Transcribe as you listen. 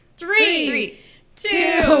3,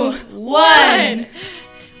 2, 1.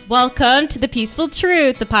 Welcome to The Peaceful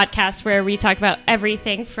Truth, the podcast where we talk about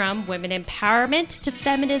everything from women empowerment to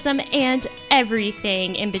feminism and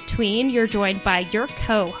everything in between. You're joined by your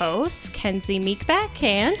co-hosts, Kenzie Meekbeck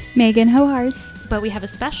and Megan Hohards. But we have a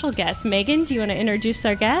special guest. Megan, do you want to introduce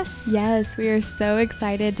our guest? Yes, we are so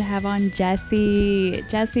excited to have on Jessi.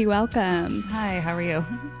 Jessi, welcome. Hi, how are you?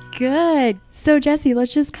 Good. So Jessi,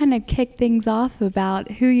 let's just kind of kick things off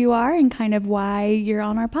about who you are and kind of why you're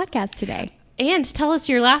on our podcast today. And tell us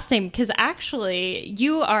your last name, because actually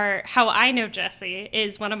you are, how I know Jessi,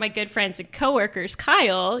 is one of my good friends and coworkers.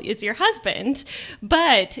 Kyle is your husband,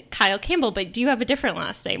 but Kyle Campbell. But do you have a different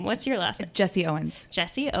last name? What's your last name? Jessi Owens.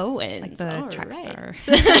 Jessi Owens. Like the track star.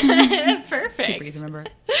 Perfect. Super easy to remember.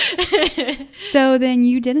 So then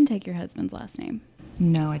you didn't take your husband's last name.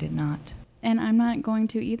 No, I did not. And I'm not going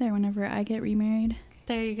to either whenever I get remarried.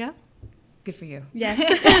 There you go. Good for you. Yes. I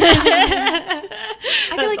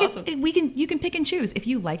feel like awesome. You can pick and choose if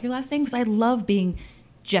you like your last name, because I love being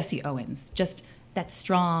Jessi Owens. Just that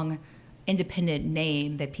strong, independent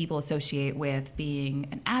name that people associate with being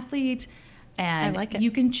an athlete, and I like it. You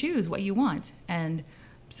can choose what you want. And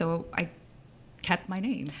so I kept my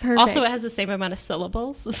name. Perfect. Also, it has the same amount of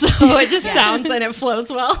syllables, so it just sounds and it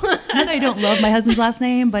flows well. Not that I don't love my husband's last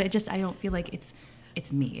name, but I don't feel like it's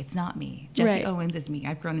me. It's not me. Jessi Owens is me.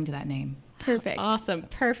 I've grown into that name. Perfect. Awesome.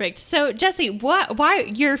 Perfect. So, Jessi,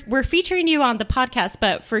 we're featuring you on the podcast,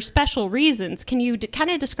 but for special reasons. Can you kind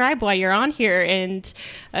of describe why you're on here and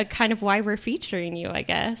kind of why we're featuring you, I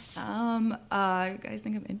guess? You guys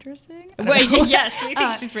think I'm interesting? Yes, we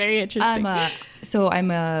think she's very interesting. I'm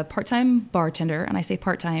a part-time bartender, and I say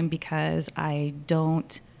part-time because I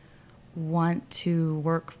don't want to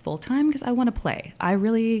work full-time because I want to play. I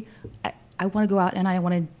want to go out and I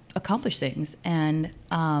want to accomplish things. And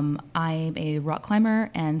I'm a rock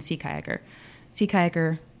climber and sea kayaker. Sea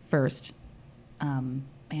kayaker first, and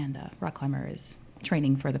rock climber is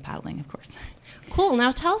training for the paddling, of course. Cool.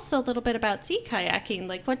 Now tell us a little bit about sea kayaking.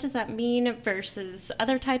 Like, what does that mean versus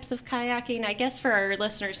other types of kayaking? I guess for our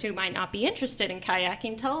listeners who might not be interested in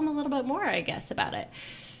kayaking, tell them a little bit more, I guess, about it.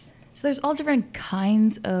 So there's all different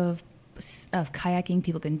kinds of kayaking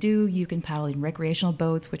people can do. You can paddle in recreational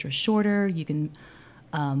boats, which are shorter. You can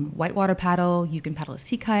whitewater paddle. You can paddle a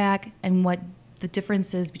sea kayak. And what the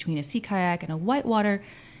difference is between a sea kayak and a whitewater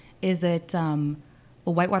is that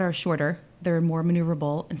whitewater are shorter. They're more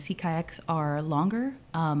maneuverable, and sea kayaks are longer.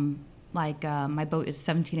 My boat is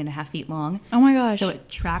 17 and a half feet long. Oh my gosh. So it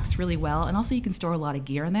tracks really well. And also you can store a lot of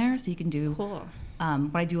gear in there. So you can do, cool.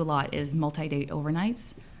 What I do a lot is multi-day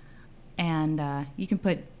overnights. And you can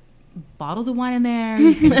put bottles of wine in there.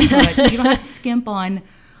 You don't have to skimp on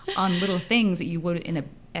little things that you would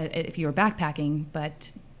if you were backpacking,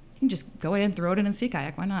 but you can just go ahead and throw it in a sea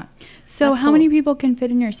kayak. Why not? So That's how cool. many people can fit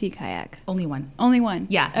in your sea kayak? Only one. Only one?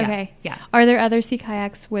 Yeah. Okay. Yeah. Are there other sea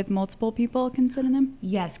kayaks with multiple people can fit in them?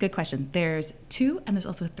 Yes, good question. There's 2 and there's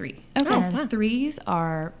also 3. Okay. And wow. 3s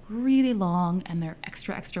are really long and they're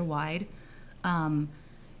extra, extra wide.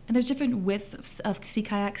 And there's different widths of sea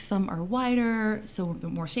kayaks. Some are wider, so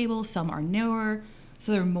more stable. Some are narrower,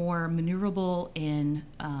 so they're more maneuverable in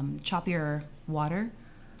choppier water,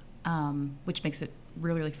 which makes it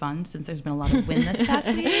really, really fun since there's been a lot of wind this past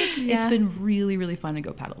week. Yeah. It's been really, really fun to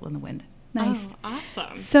go paddle in the wind. Nice. Oh,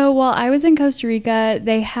 awesome. So while I was in Costa Rica,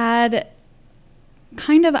 they had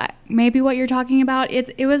kind of maybe what you're talking about.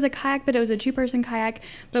 It was a kayak, but it was a 2-person kayak,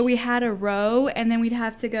 but we had a row, and then we'd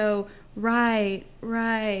have to go right,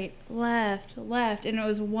 left, and it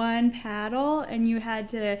was one paddle, and you had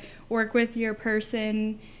to work with your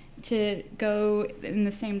person to go in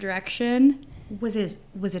the same direction. Was it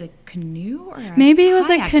a canoe or maybe it was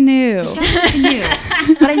a canoe? It sounds like a canoe.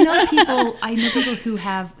 But I know people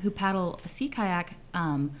who paddle a sea kayak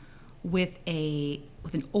with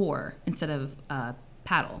an oar instead of a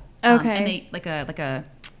paddle. Okay. And they like a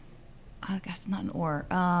I guess not an oar.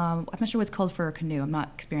 I'm not sure what it's called for a canoe. I'm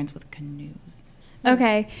not experienced with canoes.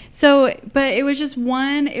 Okay. So, but it was just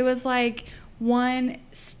one, it was like one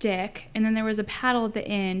stick, and then there was a paddle at the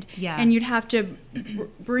end. Yeah. And you'd have to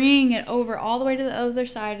bring it over all the way to the other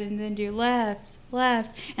side and then do left.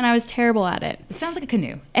 And I was terrible at it. It sounds like a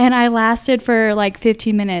canoe. And I lasted for like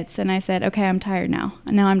 15 minutes, and I said, okay, I'm tired now.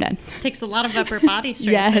 And now I'm done. Takes a lot of upper body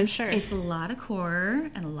strength, Yes. I'm sure. It's a lot of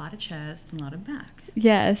core and a lot of chest and a lot of back.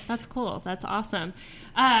 Yes. That's cool. That's awesome.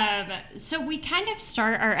 So we kind of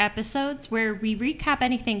start our episodes where we recap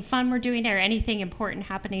anything fun we're doing or anything important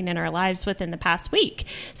happening in our lives within the past week.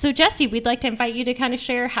 So Jessi, we'd like to invite you to kind of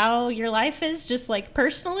share how your life is, just like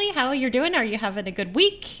personally, how you're doing. Are you having a good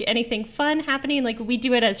week? Anything fun happening? Like we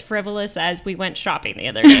do it as frivolous as we went shopping the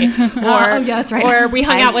other day, or yeah, that's right. Or we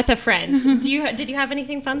hung out with a friend. Did you have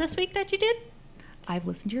anything fun this week that you did? I've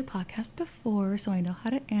listened to your podcast before, so I know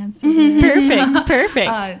how to answer this.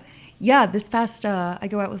 Perfect. Yeah, this past, I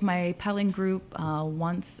go out with my paddling group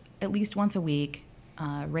at least once a week.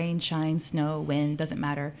 Rain, shine, snow, wind, doesn't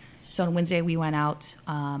matter. So on Wednesday, we went out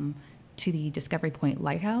to the Discovery Point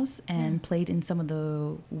Lighthouse and played in some of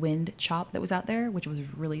the wind chop that was out there, which was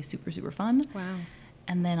really super, super fun. Wow.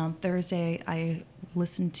 And then on Thursday, I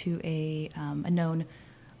listened to a known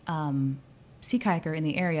sea kayaker in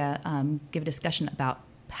the area give a discussion about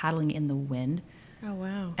paddling in the wind. Oh,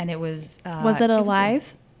 wow. And it was... was it a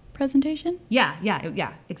live presentation? Yeah,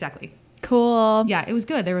 exactly. Cool. Yeah, it was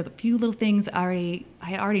good. There were a few little things I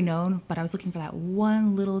had already known, but I was looking for that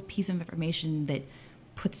one little piece of information that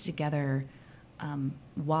puts together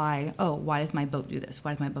why does my boat do this?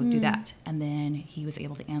 Why does my boat do that? And then he was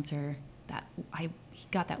able to answer that. He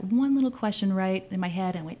got that one little question right in my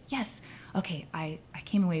head, and I went, yes, okay, I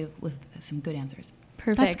came away with some good answers.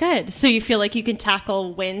 Perfect. That's good. So you feel like you can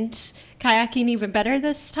tackle wind kayaking even better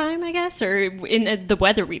this time, I guess? Or in the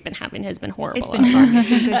weather we've been having has been horrible. It's been fun. It's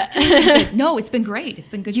been good. It's been good. No, it's been great. It's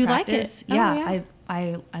been good You practice. like it? Yeah, Oh,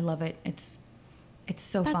 yeah. I love it. It's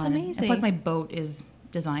so That's fun. amazing. And plus my boat is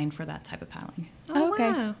designed for that type of paddling. Oh,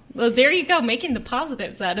 Okay. wow. Well, there you go, making the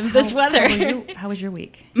positives out of this weather. How was your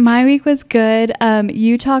week? My week was good.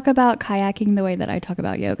 You talk about kayaking the way that I talk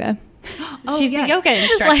about yoga. She's a yoga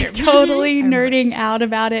instructor. Like totally nerding out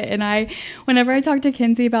about it. And whenever I talk to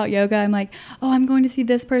Kinsey about yoga, I'm like, oh, I'm going to see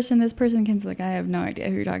this person. Kinsey's like, I have no idea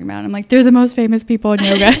who you're talking about. And I'm like, they're the most famous people in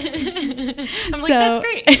yoga. I'm like, that's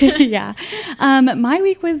great. Yeah. My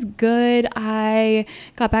week was good. I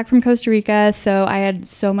got back from Costa Rica, so I had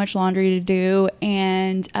so much laundry to do.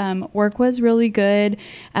 And work was really good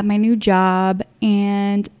at my new job.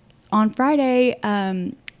 And on Friday,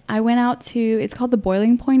 I went out to, it's called the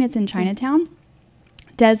Boiling Point. It's in Chinatown.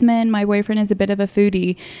 Desmond, my boyfriend, is a bit of a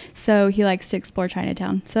foodie, so he likes to explore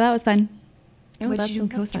Chinatown. So that was fun. What did you do in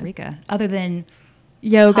Costa Rica other than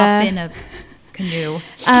Yoga. hop in a canoe?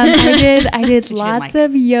 I did lots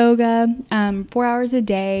of yoga, 4 hours a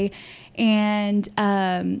day, and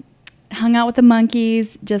hung out with the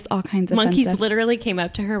monkeys, just all kinds of Monkeys fun stuff. literally came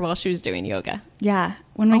up to her while she was doing yoga. Yeah.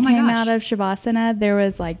 When we came out of Shavasana, there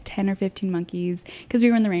was like 10 or 15 monkeys because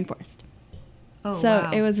we were in the rainforest. Oh, so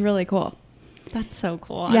wow. it was really cool. That's so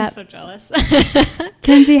cool. Yep. I'm so jealous.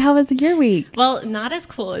 Kinsey, how was your week? Well, not as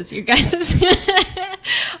cool as you guys'.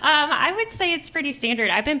 I would say it's pretty standard.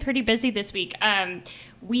 I've been pretty busy this week.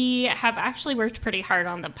 We have actually worked pretty hard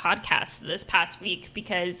on the podcast this past week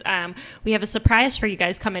because we have a surprise for you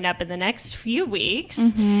guys coming up in the next few weeks.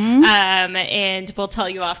 And we'll tell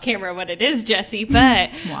you off camera what it is, Jessi.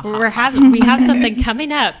 But we have something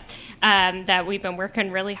coming up that we've been working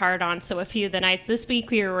really hard on. So a few of the nights this week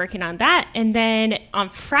we were working on that. And then on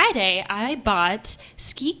Friday, I bought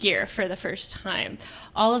ski gear for the first time.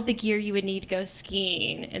 All of the gear you would need to go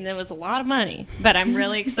skiing. And it was a lot of money, but I'm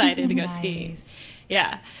really excited to go skiing.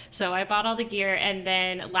 Yeah. So I bought all the gear. And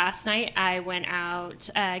then last night I went out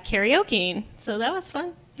karaokeing. So that was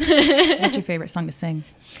fun. What's your favorite song to sing?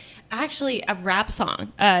 Actually, a rap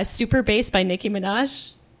song, Super Bass by Nicki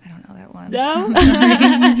Minaj. I don't know that one. No?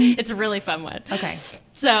 It's a really fun one. Okay.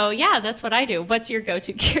 So, yeah, that's what I do. What's your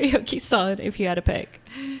go-to karaoke song if you had to pick?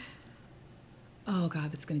 Oh,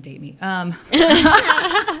 God, that's going to date me. I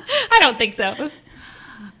don't think so.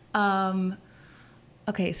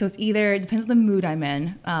 Okay, so it depends on the mood I'm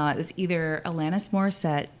in. It's either Alanis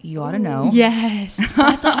Morissette, You Ought to Know. Yes.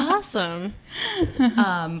 That's awesome.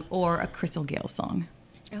 Or a Crystal Gayle song.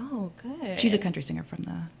 Oh, good. She's a country singer from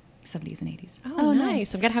the 70s and 80s. Oh,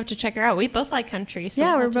 nice. I'm going to have to check her out. We both like country. So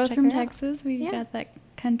Yeah, we'll we're have to both check from her out. Texas. We got that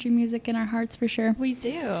country music in our hearts for sure. We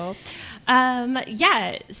do.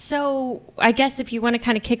 Yeah, so I guess if you want to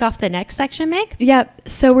kind of kick off the next section, Meg. Yep.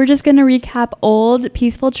 So we're just going to recap old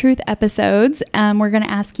Peaceful Truth episodes. We're going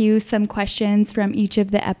to ask you some questions from each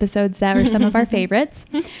of the episodes that are some of our favorites.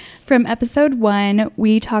 From episode 1,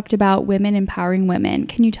 we talked about women empowering women.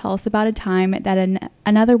 Can you tell us about a time that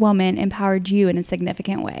another woman empowered you in a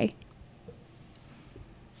significant way?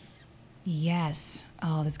 Yes.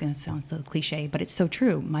 Oh, this is going to sound so cliche, but it's so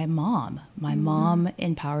true. My mom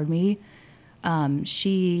empowered me.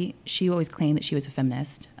 She always claimed that she was a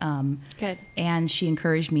feminist. Good. And she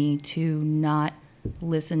encouraged me to not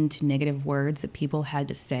listened to negative words that people had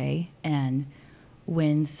to say. And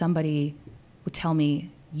when somebody would tell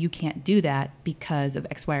me, you can't do that because of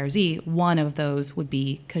X, Y, or Z, one of those would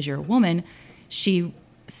be because you're a woman. She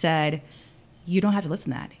said, you don't have to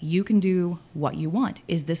listen to that. You can do what you want.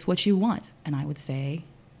 Is this what you want? And I would say,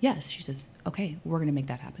 yes. She says, okay, we're going to make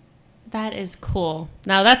that happen. That is cool.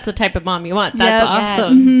 Now that's the type of mom you want. That's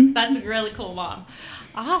awesome. Yes. Mm-hmm. That's a really cool mom.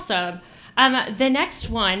 Awesome. The next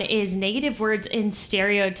one is negative words and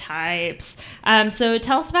stereotypes. So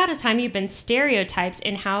tell us about a time you've been stereotyped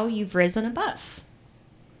and how you've risen above.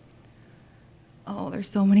 Oh, there's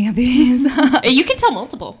so many of these. You can tell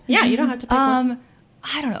multiple. Yeah, you don't have to pick one.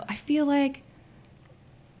 I don't know. I feel like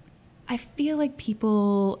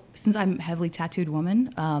people, since I'm a heavily tattooed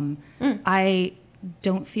woman, I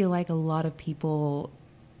don't feel like a lot of people,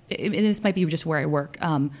 and this might be just where I work,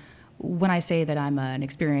 when I say that I'm an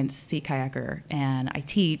experienced sea kayaker and I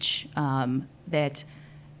teach, that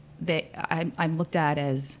I'm looked at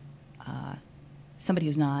as somebody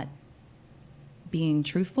who's not being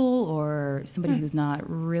truthful or somebody who's not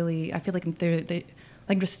really, I feel like they're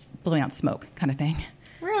like just blowing out smoke kind of thing.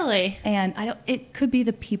 Really? And it could be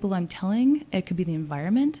the people I'm telling, it could be the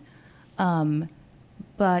environment.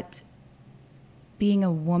 But being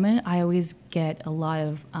a woman, I always get a lot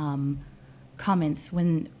of comments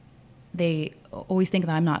when they always think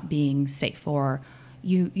that I'm not being safe, or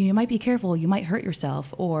you might be careful, you might hurt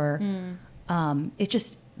yourself, or it's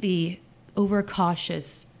just the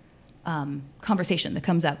overcautious conversation that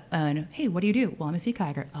comes up. And hey, what do you do? Well, I'm a sea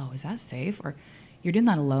kayaker. Oh, is that safe? Or you're doing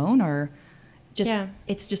that alone? Or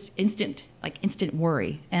it's just instant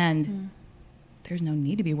worry. And there's no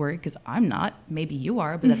need to be worried because I'm not. Maybe you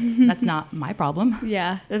are, but that's not my problem.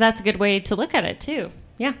 Yeah. That's a good way to look at it too.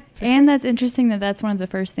 Yeah. And that's interesting that's one of the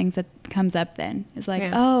first things that comes up then. It's like,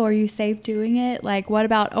 oh, are you safe doing it? Like, what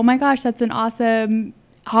about, oh my gosh, that's an awesome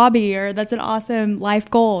hobby, or that's an awesome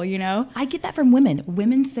life goal, you know? I get that from women.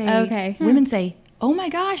 Women say, oh my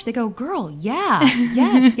gosh. They go, girl, yeah,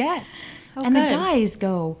 yes. Oh, and good. the guys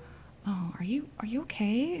go, oh, are you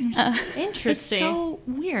okay? Interesting. It's so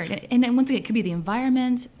weird. And then once again, it could be the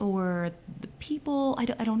environment or the people. I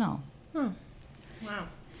don't know. Wow.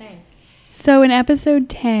 Dang. So in episode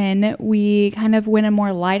 10, we kind of went a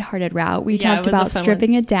more lighthearted route. We talked about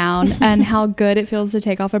stripping it down and how good it feels to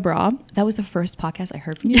take off a bra. That was the first podcast I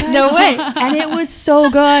heard from you guys. No way. And it was so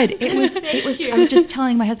good. It was. I was just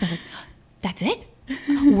telling my husband, I was like, that's it.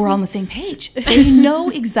 We're on the same page. They know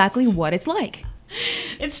exactly what it's like.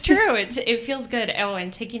 It's true. It feels good. Oh,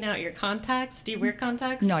 and taking out your contacts. Do you wear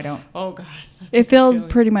contacts? No, I don't. Oh, God. It feels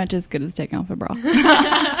pretty much as good as taking off a bra.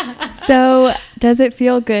 So, does it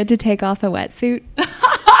feel good to take off a wetsuit?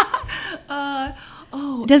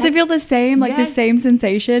 Does it feel the same? Like the same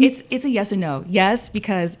sensation? It's a yes and no. Yes,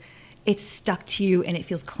 because it's stuck to you and it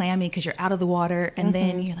feels clammy because you're out of the water. And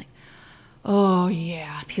then you're like, oh,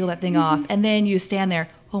 yeah, peel that thing off. And then you stand there,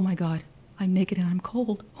 oh, my God. I'm naked and I'm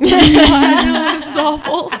cold. Oh my God, this is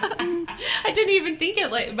awful. I didn't even think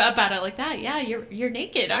about it like that. Yeah, you're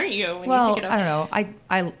naked, aren't you? When you take it off? I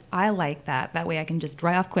don't know. I like that. That way I can just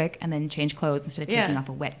dry off quick and then change clothes instead of taking off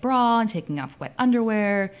a wet bra and taking off wet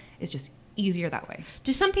underwear. It's just easier that way.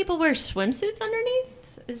 Do some people wear swimsuits underneath?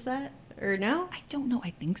 Is that, or no? I don't know. I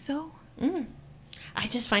think so. I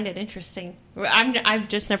just find it interesting. I've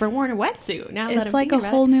just never worn a wetsuit. Now that I'm it's like thinking a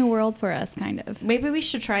whole new world for us, kind of. Maybe we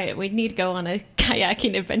should try it. We'd need to go on a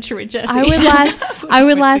kayaking adventure with Jessi. I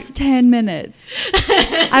would last 10 minutes.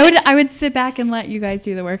 I would sit back and let you guys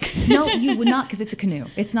do the work. No, you would not, because it's a canoe.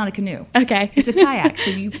 It's not a canoe. Okay. It's a kayak,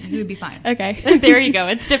 so you would be fine. Okay. There you go.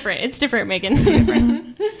 It's different. It's different,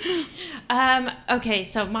 Megan. Okay,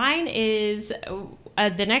 so mine is...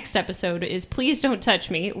 the next episode is Please Don't Touch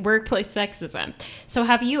Me, Workplace Sexism. So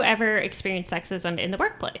have you ever experienced sexism in the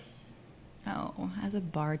workplace? Oh, as a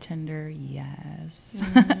bartender, yes.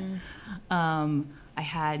 I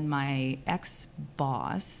had my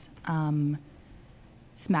ex-boss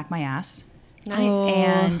smack my ass. Nice.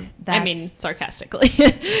 And that's, I mean, sarcastically.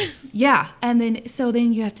 Yeah. And then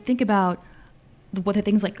you have to think about what the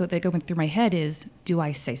things that go through my head is, do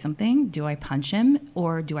I say something? Do I punch him?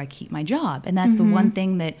 Or do I keep my job? And that's the one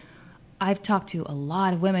thing that I've talked to a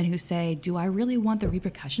lot of women who say, do I really want the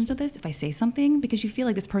repercussions of this if I say something? Because you feel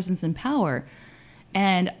like this person's in power.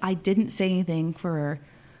 And I didn't say anything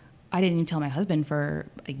I didn't even tell my husband for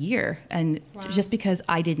a year. And just because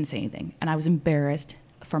I didn't say anything. And I was embarrassed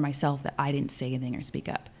for myself that I didn't say anything or speak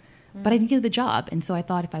up. But I needed the job. And so I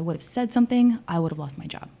thought if I would have said something, I would have lost my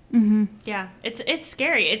job. Yeah, it's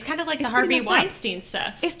scary. It's kind of like the Harvey Weinstein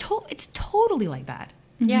stuff. It's totally like that.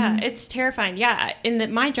 Yeah, it's terrifying. Yeah,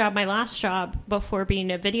 my last job before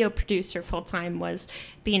being a video producer full-time was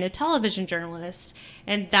being a television journalist,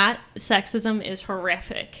 and that sexism is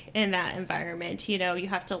horrific in that environment. You know, you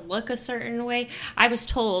have to look a certain way. I was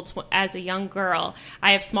told as a young girl,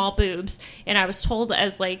 I have small boobs, and I was told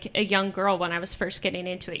as like a young girl when I was first getting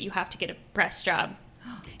into it, you have to get a breast job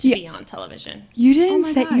to be on television. You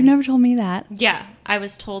didn't say, you never told me that. Yeah, I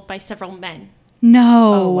was told by several men.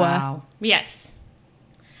 No. Oh, wow. Yes.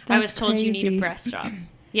 That's I was told crazy. you need a breast job.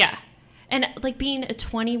 Yeah. And like being a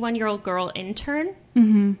 21-year-old girl intern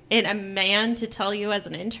Mm-hmm. and a man to tell you as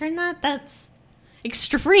an intern that's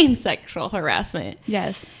extreme sexual harassment.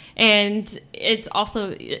 Yes. And it's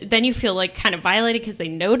also, then you feel like kind of violated because they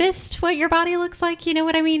noticed what your body looks like, you know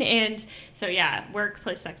what I mean? And so, yeah,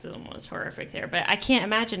 workplace sexism was horrific there. But I can't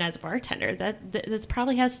imagine as a bartender that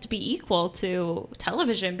probably has to be equal to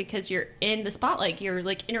television because you're in the spotlight. You're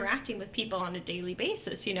like interacting with people on a daily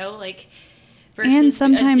basis, you know, like versus And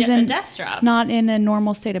sometimes a desk job. not in a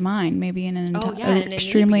normal state of mind, maybe in an an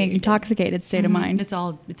extremely inebriated. intoxicated state of mind.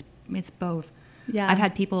 It's both. Yeah. I've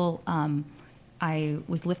had people, I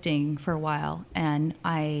was lifting for a while, and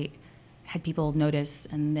I had people notice,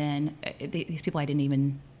 and then these people I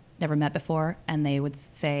never met before, and they would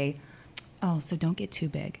say, "Oh, so don't get too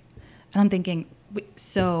big." And I'm thinking,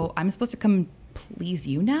 so I'm supposed to come please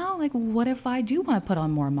you now? Like, what if I do want to put on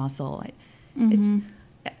more muscle? I'm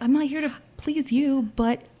not here to please you,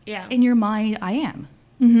 but in your mind, I am.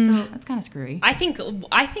 Mm-hmm. So that's kind of screwy. I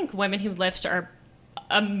think women who lift are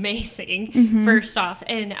amazing, first off.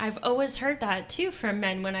 And I've always heard that too from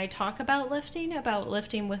men when I talk about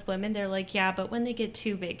lifting with women. They're like, yeah, but when they get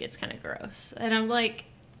too big, it's kind of gross. And I'm like,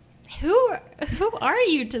 who are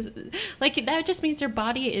you to, like, that just means your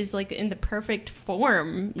body is like in the perfect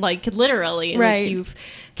form, like literally, right. Like you've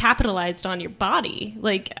capitalized on your body.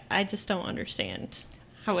 Like, I just don't understand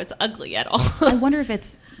how it's ugly at all. I wonder if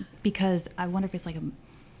it's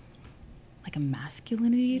like a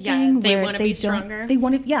masculinity thing. They where want to be stronger. They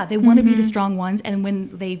want to be the strong ones, and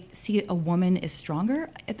when they see a woman is stronger,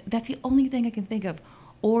 that's the only thing I can think of.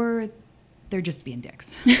 Or they're just being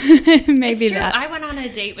dicks. Maybe it's true. that. I went on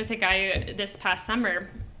a date with a guy this past summer,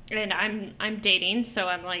 and I'm dating, so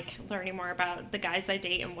I'm like learning more about the guys I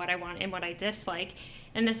date and what I want and what I dislike.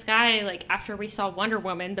 And this guy, like, after we saw Wonder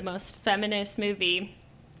Woman, the most feminist movie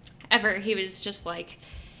ever, he was just like,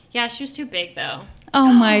 yeah, she was too big though.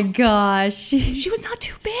 Oh my gosh. She was not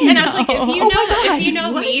too big. And I was like, if you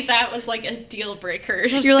know what? me, that was like a deal breaker.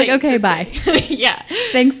 You're like, okay, bye. Yeah.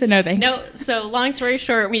 Thanks, but no thanks. No, so long story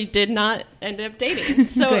short, we did not end up dating.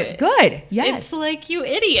 So good. Yes. It's like, you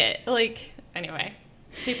idiot. Like, anyway,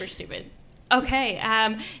 super stupid. Okay,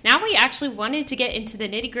 now we actually wanted to get into the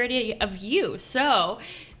nitty-gritty of you. So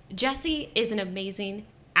Jessi is an amazing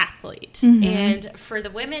athlete. And for the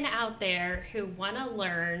women out there who want to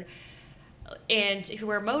learn and who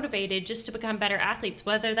are motivated just to become better athletes,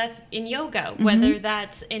 whether that's in yoga, whether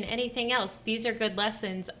that's in anything else, these are good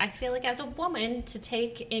lessons. I feel like as a woman to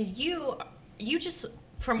take, and you just,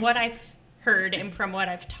 from what I've heard and from what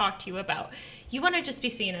I've talked to you about, you want to just be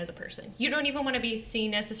seen as a person. You don't even want to be seen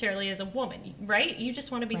necessarily as a woman, right? You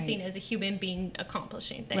just want to be seen as a human being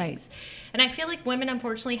accomplishing things. Right. And I feel like women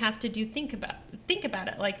unfortunately have to think about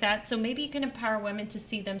it like that. So maybe you can empower women to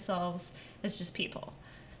see themselves as just people.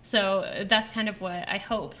 So that's kind of what I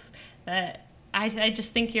hope. That I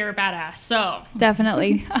just think you're a badass. So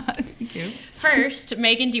Definitely. Thank you. First,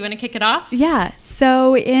 Megan, do you want to kick it off? Yeah.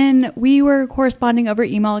 So we were corresponding over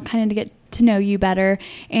email kind of to get to know you better,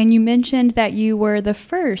 and you mentioned that you were the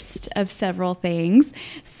first of several things.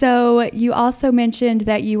 So you also mentioned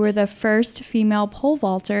that you were the first female pole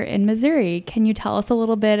vaulter in Missouri. Can you tell us a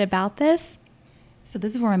little bit about this? So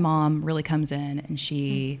this is where my mom really comes in, and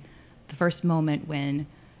the first moment when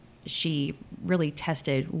she really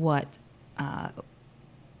tested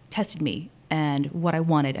me and what I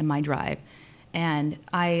wanted and my drive. And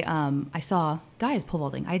I saw guys pole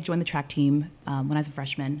vaulting. I had joined the track team when I was a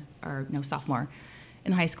freshman, sophomore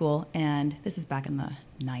in high school. And this is back in the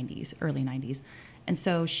 90s, early 90s. And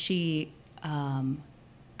so I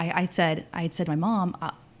had said to my mom,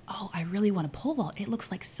 I really want to pole vault. It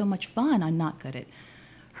looks like so much fun. I'm not good at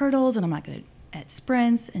hurdles and I'm not good at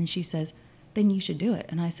sprints. And she says, then you should do it.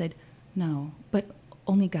 And I said, no, but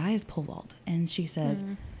only guys pole vault. And she says,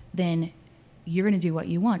 then you're going to do what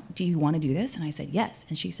you want. Do you want to do this? And I said, yes.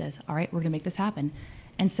 And she says, all right, we're going to make this happen.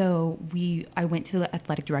 And so I went to the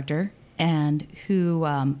athletic director, and who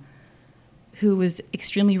was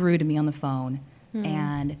extremely rude to me on the phone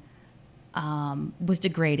and was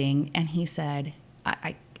degrading. And he said,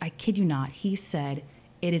 I kid you not, he said,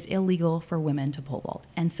 it is illegal for women to pole vault.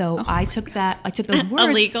 And so I took those words.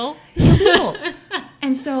 Illegal? Illegal.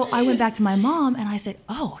 And so I went back to my mom and I said,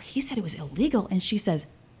 oh, he said it was illegal. And she says,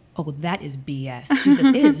 oh, that is BS. She says,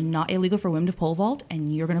 it is not illegal for women to pole vault,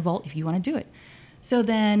 and you're going to vault if you want to do it. So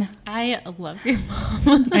then I love your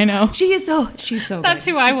mom. I know. she's so That's great.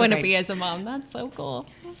 who I She's so want to great. be as a mom. That's so cool.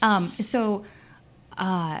 So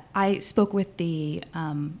I spoke with the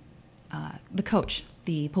coach,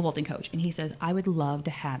 the pole vaulting coach, and he says, I would love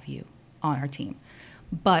to have you on our team.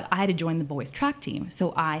 But I had to join the boys track team,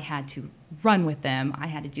 so I had to run with them. I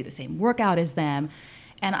had to do the same workout as them,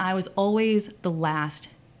 and I was always the last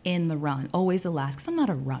in the run, always the last, because I'm not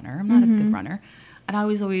a runner. I'm not a good runner. And I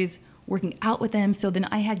was always working out with them. So then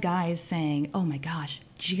I had guys saying, oh my gosh,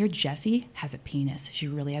 did you hear Jessi has a penis? She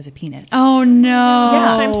really has a penis. Oh no.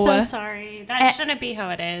 Yeah. I'm so sorry. That shouldn't be how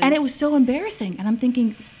it is. And it was so embarrassing. And I'm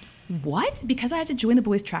thinking, what? Because I had to join the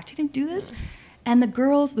boys track team to do this? And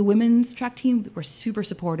the women's track team were super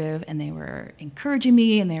supportive, and they were encouraging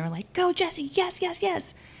me, and they were like, go Jessi, yes, yes,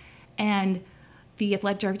 yes. And the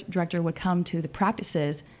athletic director would come to the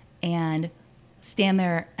practices and stand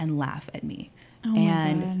there and laugh at me. Oh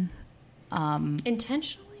my God.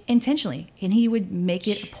 Intentionally? And he would make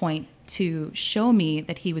it a point to show me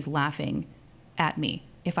that he was laughing at me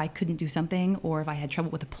if I couldn't do something, or if I had trouble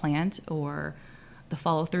with a plant or the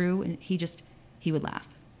follow through, and he would laugh.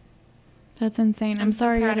 That's insane. I'm so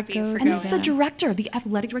sorry proud you of had you to for go. And doing this is that. the director, the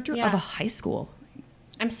athletic director Yeah. of a high school.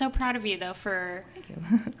 I'm so proud of you, though, for Thank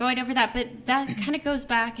you. going over that. But that kind of goes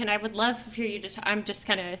back, and I would love for you to I'm just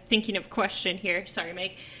kind of thinking of question here. Sorry,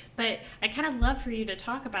 Meg. But I kind of love for you to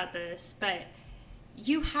talk about this, but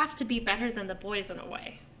you have to be better than the boys in a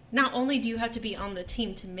way. Not only do you have to be on the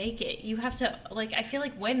team to make it, you have to, I feel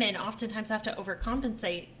like women oftentimes have to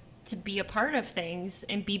overcompensate to be a part of things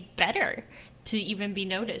and be better to even be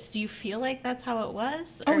noticed. Do you feel like that's how it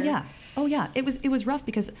was? Oh yeah. It was rough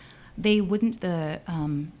because they wouldn't the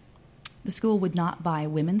school would not buy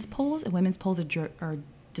women's poles, and women's poles are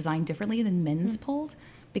designed differently than men's poles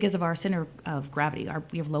because of our center of gravity.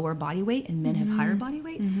 We have lower body weight, and men have higher body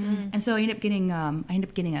weight. And so I ended up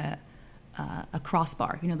getting a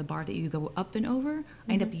crossbar. You know, the bar that you go up and over.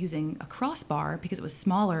 I ended up using a crossbar because it was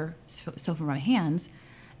smaller, so for my hands,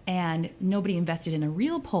 and nobody invested in a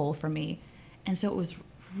real pole for me. And so it was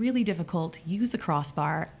really difficult to use the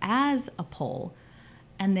crossbar as a pole.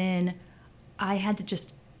 And then I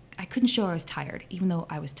couldn't show I was tired, even though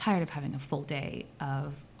I was tired of having a full day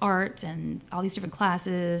of art and all these different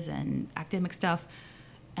classes and academic stuff.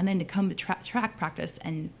 And then to come to track practice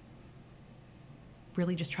and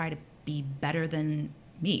really just try to be better than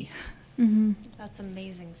me. That's an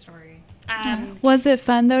amazing story. Was it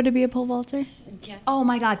fun though to be a pole vaulter? Yeah. Oh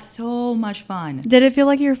my God, so much fun. Did it feel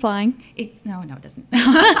like you were flying? No, it doesn't. That's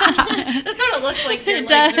what it looks like. Your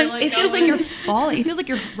legs are It feels like going. you're falling. It feels like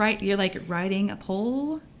you're like riding a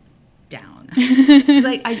pole down. 'Cause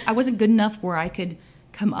I wasn't good enough where I could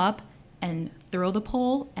come up and throw the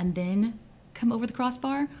pole and then come over the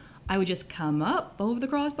crossbar. I would just come up over the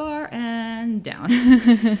crossbar and down.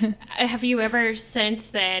 Have you ever since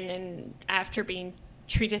then, and after being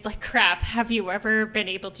treated like crap, have you ever been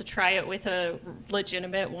able to try it with a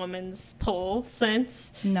legitimate woman's pole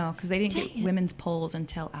since? No, because they didn't Dang get it. women's poles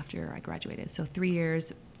until after I graduated. So 3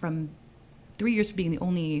 years for being the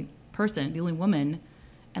only person, the only woman,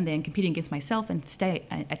 and then competing against myself and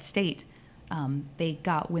at state, they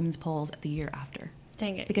got women's poles the year after.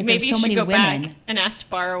 Dang it. Because maybe there's so you should many go women. back and ask to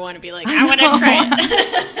borrow one and be like, I want to try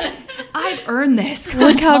it. I've earned this. Come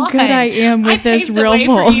Look how good on. I am with I this paved the real way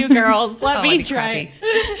pole. for you girls. Let Oh, me I'd be try.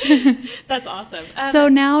 That's awesome. So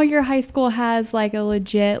now your high school has like a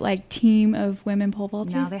legit like team of women pole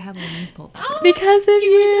vaulters? Now they have a women's pole vaulting. Because of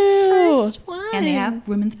you. First one. And they have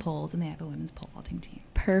women's poles, and they have a women's pole vaulting team.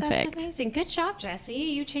 Perfect. That's amazing. Good job,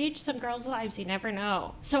 Jessi. You changed some girls' lives. You never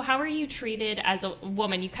know. So how are you treated as a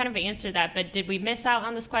woman? You kind of answered that, but did we miss out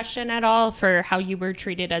on this question at all for how you were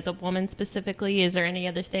treated as a woman specifically? Is there any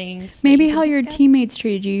other things? that Maybe you how can your think of? teammates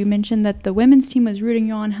treated you. You mentioned that the women's team was rooting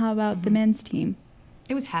you on. How about the men's team?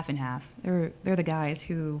 It was half and half. They're the guys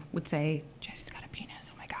who would say, Jessi's got a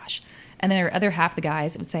penis, oh my gosh. And then there are other half the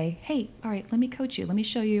guys that would say, hey, all right, let me coach you. Let me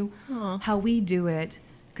show you how we do it.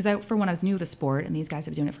 Because for when I was new to the sport, and these guys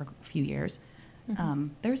have been doing it for a few years,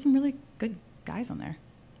 there were some really good guys on there.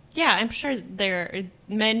 Yeah, I'm sure they're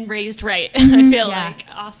men raised right. I feel Yeah. like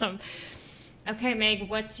awesome. Okay, Meg,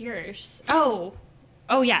 what's yours? Oh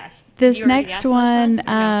yeah. This You already next asked us that?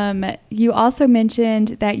 one, you also mentioned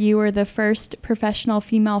that you were the first professional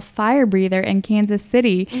female fire breather in Kansas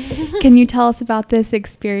City. Can you tell us about this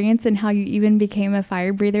experience and how you even became a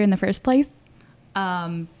fire breather in the first place?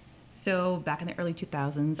 So back in the early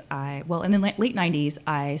 2000s, in the late 90s,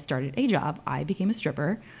 I started a job. I became a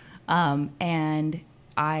stripper. And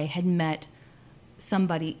I had met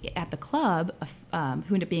somebody at the club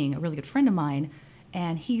who ended up being a really good friend of mine.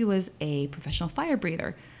 And he was a professional fire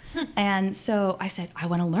breather. And so I said, I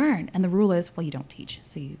want to learn. And the rule is, well, you don't teach.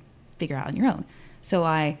 So you figure out on your own. So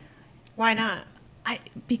Why not?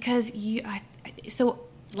 Because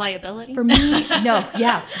liability? For me, no,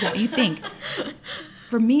 yeah, you think.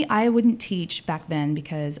 For me, I wouldn't teach back then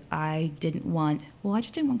because I just didn't want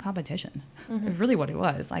competition. Mm-hmm. It's really what it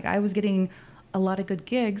was. Like, I was getting a lot of good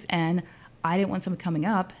gigs, and I didn't want someone coming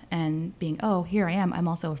up and being, oh, here I am. I'm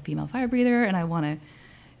also a female fire breather, and I want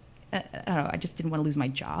to, I don't know, I just didn't want to lose my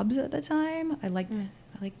jobs at the time. I liked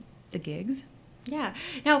the gigs. Yeah.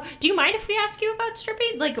 Now, do you mind if we ask you about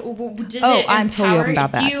stripping? Like, I'm totally open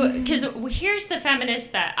about that. Because here's the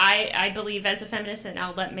feminist that I believe as a feminist, and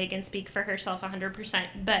I'll let Megan speak for herself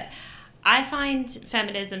 100%. But I find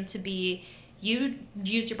feminism to be, you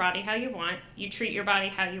use your body how you want, you treat your body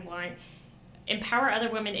how you want, empower other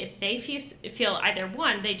women if they feel either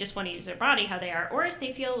one, they just want to use their body how they are, or if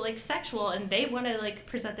they feel like sexual and they want to like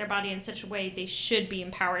present their body in such a way, they should be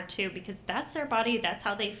empowered too, because that's their body, that's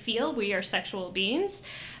how they feel. We are sexual beings.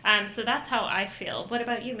 So that's how I feel. What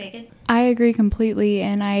about you, Megan? I agree completely,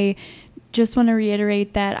 and I just want to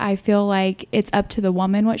reiterate that I feel like it's up to the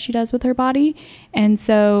woman what she does with her body. And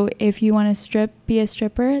so if you want to be a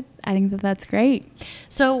stripper, I think that's great.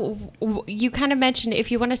 So you kind of mentioned,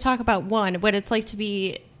 if you want to talk about one, what it's like to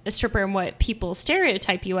be a stripper and what people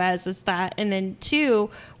stereotype you as, is that, and then two,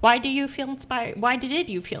 why did you feel inspired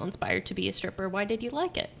to be a stripper? Why did you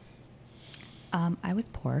like it? I was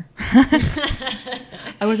poor.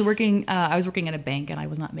 I was working at a bank, and I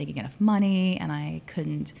was not making enough money, and I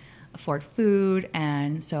couldn't afford food.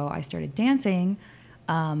 And so I started dancing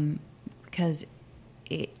because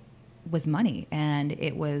it was money, and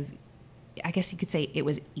it was, I guess you could say it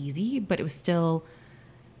was easy, but it was still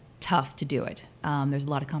tough to do it. There's a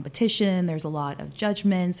lot of competition. There's a lot of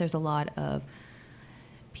judgments. There's a lot of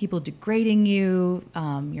people degrading you.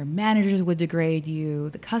 Your managers would degrade you.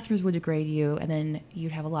 The customers would degrade you. And then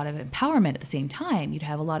you'd have a lot of empowerment at the same time. You'd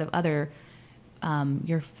have a lot of other,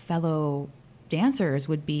 your fellow dancers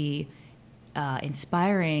would be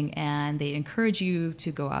inspiring, and they encourage you to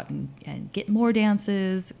go out and get more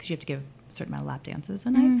dances, because you have to give a certain amount of lap dances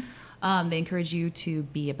a night. They encourage you to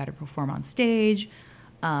be a better performer on stage.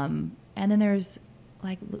 And then there's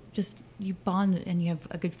like, just you bond and you have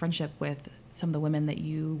a good friendship with some of the women that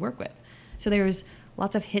you work with. So there's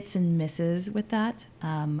lots of hits and misses with that.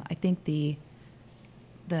 I think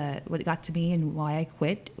what got to me and why I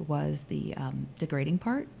quit was the degrading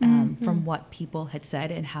part, from what people had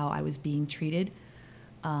said and how I was being treated.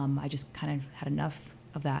 I just kind of had enough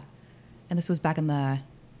of that. And this was back in the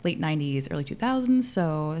late 90s, early 2000s,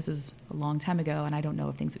 so this is a long time ago, and I don't know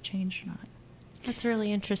if things have changed or not. That's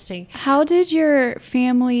really interesting. How did your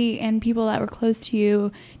family and people that were close to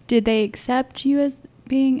you, did they accept you as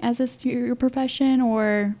being your profession,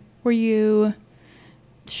 or were you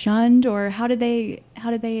shunned, or how did they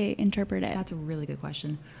interpret it? That's a really good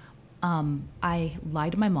question. I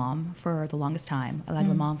lied to my mom for the longest time. I lied to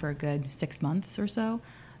my mom for a good 6 months or so,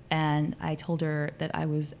 and I told her that I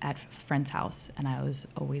was at a friend's house and I was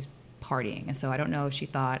always partying, and so I don't know if she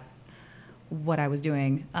thought what I was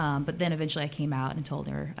doing, but then eventually I came out and told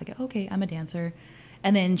her, I go, okay, I'm a dancer.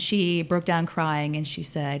 And then she broke down crying, and she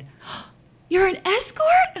said, you're an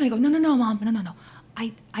escort? And I go, no, mom, no.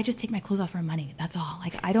 I just take my clothes off for money. That's all.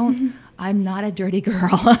 Like, I'm not a dirty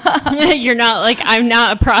girl. You're not like, I'm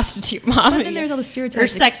not a prostitute, mom. But then there's all the stereotypes. Or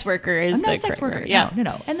sex worker is I'm not a sex worker. Yeah.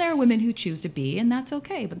 No. And there are women who choose to be, and that's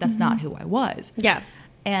okay, but that's not who I was. Yeah.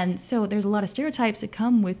 And so there's a lot of stereotypes that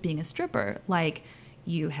come with being a stripper. Like,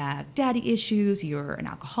 you have daddy issues, you're an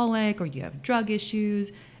alcoholic, or you have drug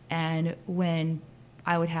issues. And when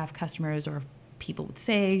I would have customers or people would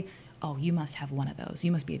say, oh, you must have one of those.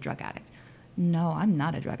 You must be a drug addict. No, I'm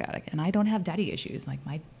not a drug addict, and I don't have daddy issues. Like,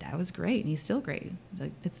 my dad was great, and he's still great.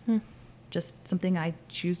 It's just something I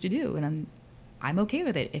choose to do, and I'm okay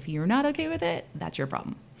with it. If you're not okay with it, that's your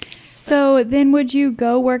problem. So then would you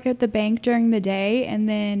go work at the bank during the day and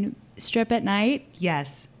then strip at night?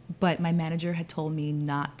 Yes, but my manager had told me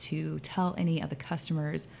not to tell any of the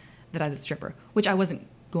customers that I was a stripper, which I wasn't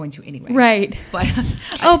going to anyway. Right. But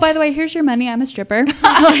by the way, here's your money. I'm a stripper.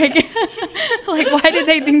 like, why did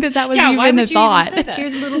they think that was even a thought?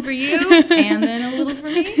 Here's a little for you, and then a little for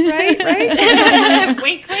me. Right.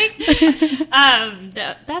 Wink, wink.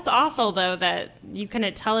 That's awful, though, that you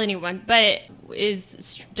couldn't tell anyone. But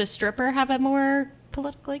does stripper have a more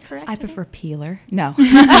politically correct? I prefer peeler. No.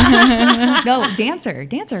 No, dancer. 'Cause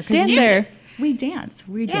Dancer. We dance.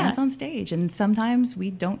 We dance on stage. And sometimes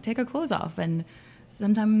we don't take our clothes off. And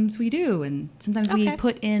sometimes we do. And sometimes we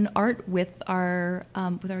put in art with our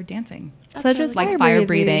dancing. Such as like fire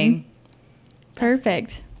breathing.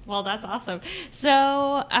 Perfect. Well, that's awesome.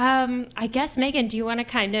 So I guess, Megan, do you want to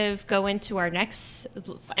kind of go into our next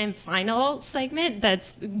and final segment?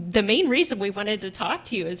 That's the main reason we wanted to talk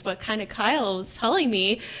to you, is what kind of Kyle was telling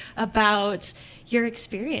me about your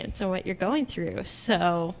experience and what you're going through.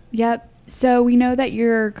 So, yep. So we know that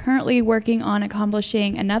you're currently working on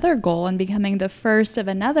accomplishing another goal and becoming the first of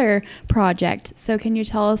another project. So can you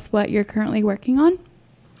tell us what you're currently working on?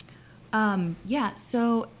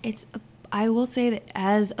 So I will say that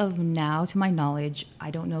as of now, to my knowledge,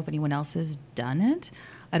 I don't know if anyone else has done it.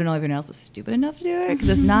 I don't know if anyone else is stupid enough to do it, because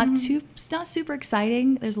it's not super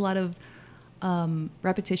exciting. There's a lot of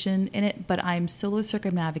repetition in it, but I'm solo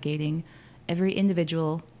circumnavigating every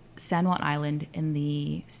individual San Juan island in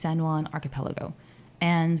the San Juan archipelago.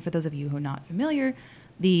 And for those of you who are not familiar,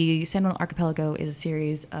 the San Juan archipelago is a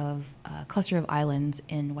series of cluster of islands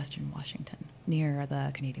in western Washington near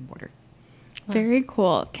the Canadian border. Very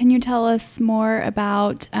cool. Can you tell us more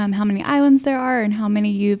about how many islands there are and how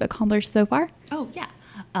many you've accomplished so far? Oh, yeah.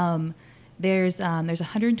 There's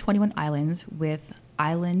 121 islands with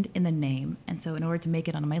island in the name. And so in order to make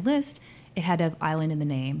it on my list, it had to have island in the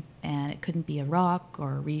name. And it couldn't be a rock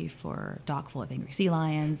or a reef or a dock full of angry sea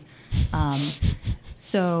lions.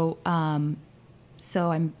 So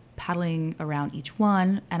I'm paddling around each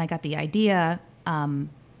one, and I got the idea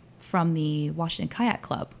from the Washington Kayak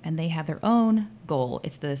Club, and they have their own goal.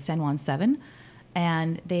 It's the San Juan 7,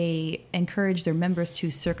 and they encourage their members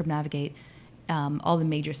to circumnavigate all the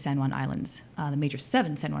major San Juan islands, the major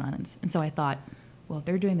 7 San Juan islands. And so I thought, well, if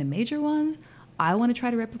they're doing the major ones, I want to try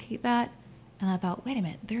to replicate that. And I thought, wait a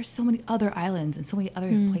minute, there's so many other islands and so many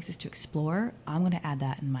other places to explore. I'm going to add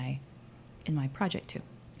that in my project too.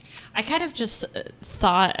 I kind of just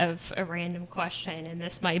thought of a random question, and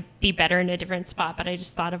this might be better in a different spot, but I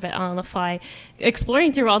just thought of it on the fly.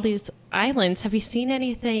 Exploring through all these islands, have you seen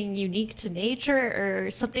anything unique to nature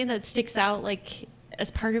or something that sticks out, like,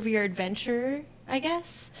 as part of your adventure, I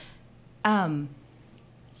guess? Yeah,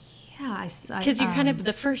 because you kind of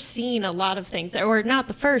the first seen a lot of things, or not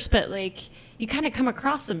the first, but like you kind of come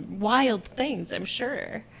across some wild things, I'm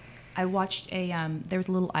sure. I watched there was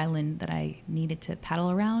a little island that I needed to paddle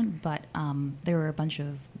around, but there were a bunch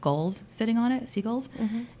of gulls sitting on it, seagulls.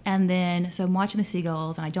 Mm-hmm. And then, so I'm watching the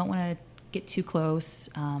seagulls, and I don't want to get too close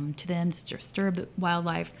to them to disturb the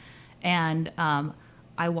wildlife. And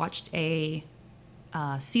I watched a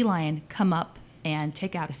sea lion come up and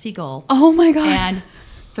take out a seagull. Oh my God. And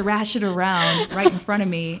thrash it around right in front of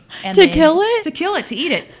me. And kill it? To kill it, to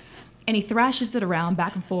eat it. And he thrashes it around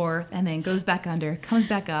back and forth, and then goes back under, comes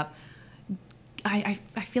back up. I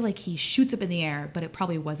feel like he shoots up in the air, but it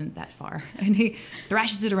probably wasn't that far. And he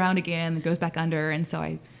thrashes it around again and goes back under. And so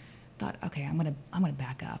I thought, okay, I'm gonna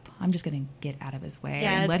back up. I'm just gonna get out of his way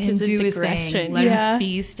and let him do his thing, let him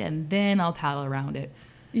feast, and then I'll paddle around it.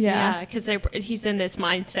 Yeah, because he's in this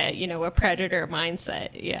mindset, a predator mindset.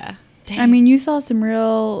 Yeah. Dang. I mean, you saw some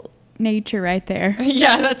real nature right there.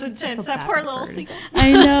 Yeah, that's intense. That poor little seagull.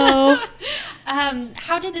 I know.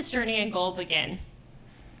 How did this journey and goal begin?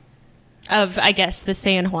 Of, I guess, the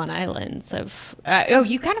San Juan Islands.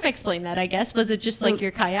 You kind of explained that, I guess. Was it just like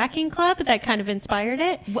your kayaking club that kind of inspired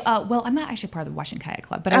it? Well, I'm not actually part of the Washington Kayak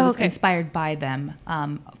Club, but I was inspired by them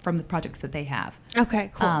from the projects that they have. Okay,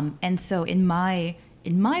 cool. And so in my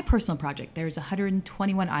personal project, there's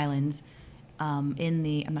 121 islands in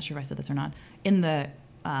the, I'm not sure if I said this or not, in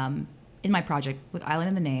my project with island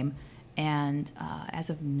in the name. And as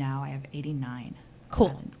of now, I have 89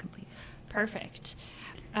 islands completed. Perfect.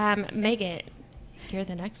 Megan, you're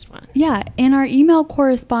the next one. Yeah. In our email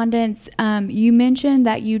correspondence, you mentioned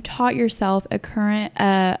that you taught yourself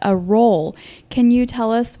a role. Can you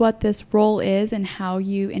tell us what this role is and how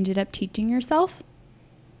you ended up teaching yourself?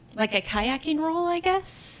 Like a kayaking role, I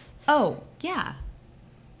guess? Oh, yeah.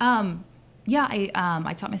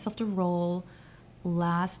 I taught myself to roll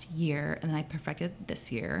last year, and then I perfected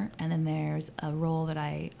this year. And then there's a role that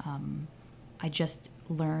I just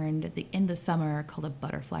learned in the summer called a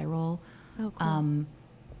butterfly roll. Oh, cool.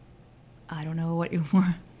 I don't know what you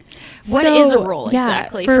were. What is a roll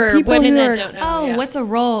exactly for women that don't know? Oh, what's a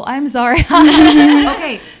roll? I'm sorry.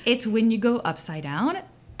 Okay, it's when you go upside down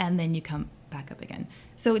and then you come back up again.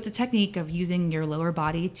 So it's a technique of using your lower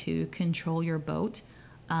body to control your boat,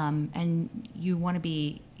 and you want to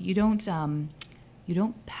be. You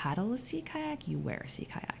don't paddle a sea kayak. You wear a sea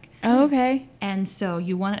kayak. Oh, okay. And so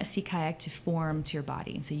you want a sea kayak to form to your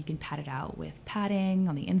body. And so you can pad it out with padding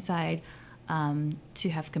on the inside to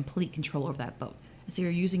have complete control over that boat. And so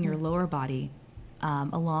you're using your lower body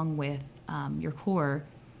along with your core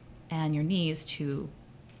and your knees to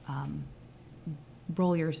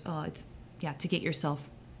roll to get yourself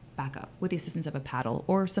back up with the assistance of a paddle.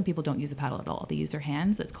 Or some people don't use a paddle at all. They use their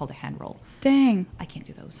hands. It's called a hand roll. Dang. I can't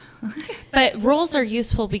do those. But rolls are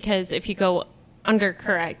useful because if you go under,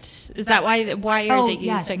 correct? Is that why are they used?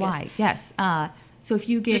 Yes, why? Yes. So if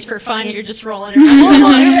you get just for fun, you're just rolling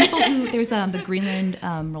around. There's the Greenland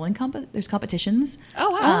rolling there's competitions.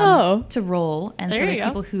 Oh wow! To roll, and there's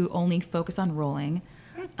people who only focus on rolling,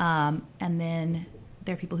 and then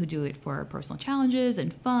there are people who do it for personal challenges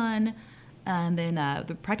and fun. And then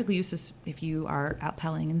the practical use is if you are out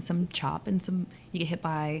paddling in some chop and you get hit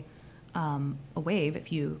by a wave.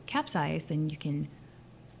 If you capsize, then you can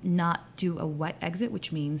not do a wet exit,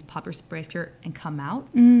 which means pop your spray skirt and come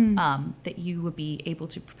out, that you would be able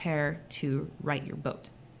to prepare to right your boat.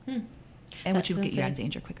 And which will get you out of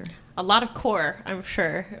danger quicker. A lot of core, I'm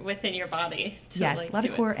sure, within your body. Yes, a lot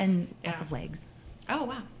of core and lots of legs. Oh,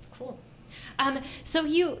 wow. Cool. So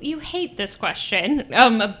you hate this question,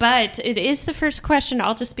 but it is the first question,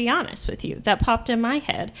 I'll just be honest with you, that popped in my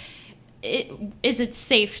head. Is it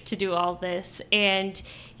safe to do all this? And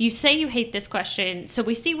you say you hate this question, so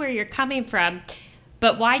we see where you're coming from,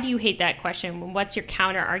 but why do you hate that question? What's your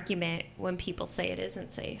counter argument when people say it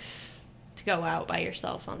isn't safe to go out by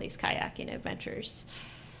yourself on these kayaking adventures?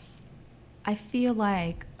 I feel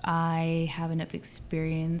like I have enough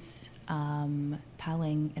experience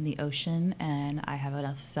paddling in the ocean, and I have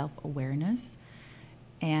enough self-awareness,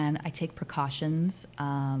 and I take precautions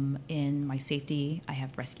in my safety. I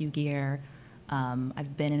have rescue gear.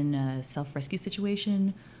 I've been in a self-rescue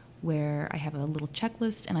situation where I have a little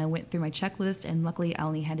checklist, and I went through my checklist, and luckily I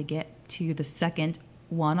only had to get to the second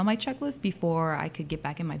one on my checklist before I could get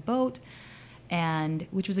back in my boat, and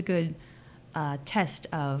which was a good test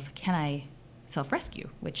of, can I self-rescue,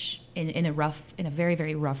 which in a very,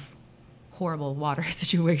 very rough, horrible water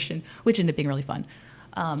situation, which ended up being really fun.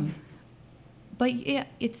 But yeah,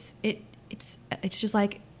 it's just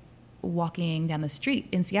like walking down the street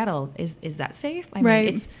in Seattle. Is that safe? I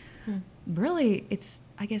mean, it's really,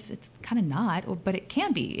 I guess it's kind of not, but it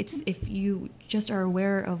can be. It's if you just are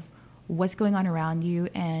aware of what's going on around you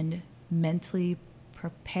and mentally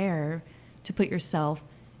prepare to put yourself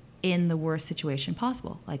in the worst situation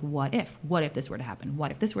possible. Like, what if this were to happen? What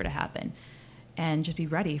if this were to happen? And just be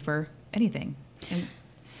ready for anything.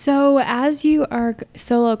 So as you are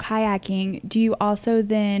solo kayaking, do you also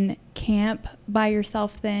then camp by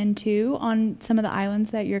yourself then too on some of the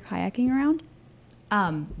islands that you're kayaking around?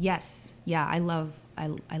 Yes. Yeah, I love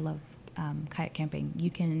kayak camping.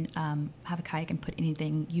 You can have a kayak and put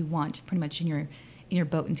anything you want pretty much in your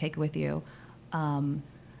boat and take it with you. And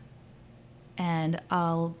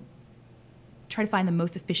I'll try to find the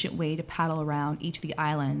most efficient way to paddle around each of the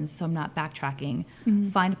islands so I'm not backtracking.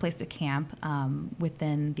 Find a place to camp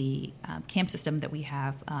within the camp system that we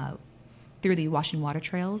have through the Washington Water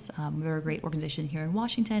Trails. They're a great organization here in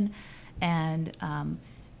Washington, and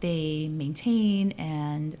they maintain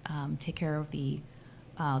and take care of the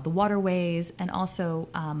waterways, and also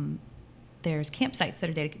there's campsites that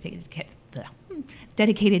are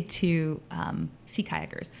dedicated to sea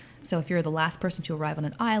kayakers. So if you're the last person to arrive on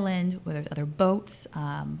an island where there's other boats,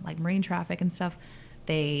 like marine traffic and stuff,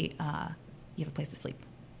 you have a place to sleep.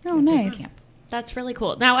 Oh, nice. That's really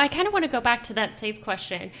cool. Now, I kind of want to go back to that safe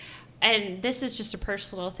question. And this is just a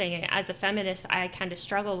personal thing. As a feminist, I kind of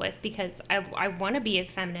struggle with, because I want to be a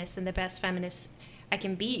feminist and the best feminist I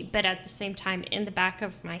can be. But at the same time, in the back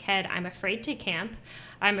of my head, I'm afraid to camp.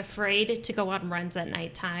 I'm afraid to go on runs at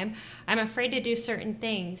nighttime. I'm afraid to do certain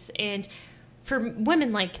things. And for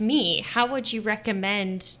women like me, how would you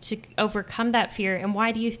recommend to overcome that fear? And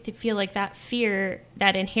why do you feel like that fear,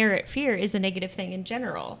 that inherent fear, is a negative thing in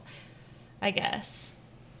general, I guess?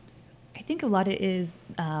 I think a lot of it is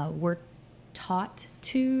we're taught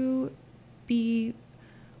to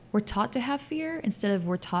have fear instead of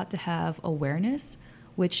we're taught to have awareness,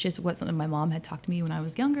 which is what something my mom had talked to me when I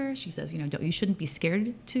was younger. She says, you shouldn't be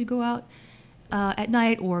scared to go out at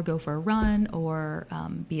night or go for a run or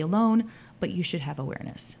be alone, but you should have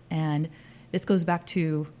awareness. And this goes back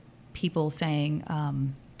to people saying,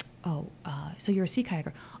 so you're a sea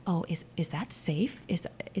kayaker. Oh, is that safe?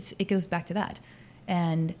 It goes back to that.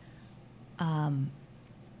 And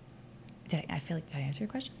did I answer your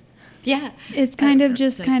question? Yeah. It's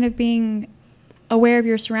kind of being aware of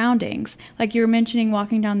your surroundings. Like you were mentioning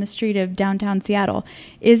walking down the street of downtown Seattle.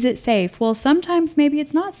 Is it safe? Well, sometimes maybe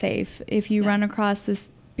it's not safe if you run across this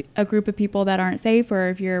a group of people that aren't safe, or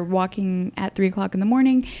if you're walking at 3:00 in the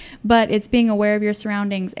morning, but it's being aware of your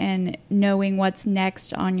surroundings and knowing what's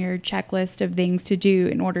next on your checklist of things to do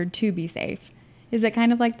in order to be safe. Is it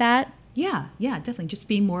kind of like that? Yeah, definitely. Just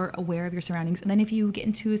being more aware of your surroundings. And then if you get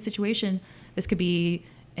into a situation, this could be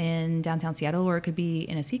in downtown Seattle, or it could be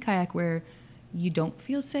in a sea kayak where you don't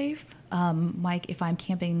feel safe. Like if I'm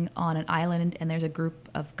camping on an island and there's a group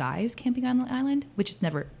of guys camping on the island, which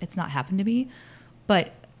it's not happened to me,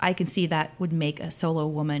 but I can see that would make a solo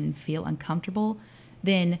woman feel uncomfortable,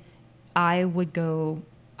 then I would go,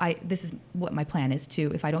 this is what my plan is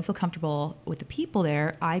too. If I don't feel comfortable with the people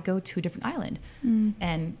there, I go to a different island.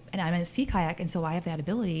 And I'm in a sea kayak, and so I have that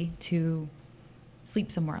ability to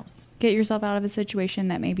sleep somewhere else. Get yourself out of a situation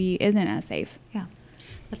that maybe isn't as safe. Yeah.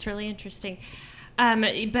 That's really interesting.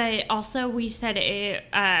 But also we said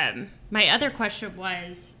my other question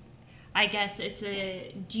was, I guess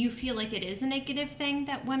do you feel like it is a negative thing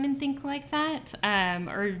that women think like that?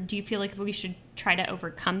 Or do you feel like we should try to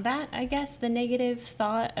overcome that, I guess, the negative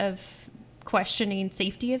thought of questioning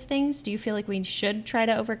safety of things? Do you feel like we should try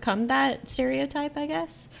to overcome that stereotype, I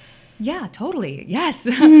guess? Yeah, totally. Yes.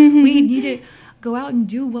 We need to go out and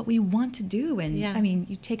do what we want to do. And I mean,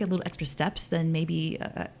 you take a little extra steps than maybe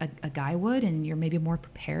a guy would, and you're maybe more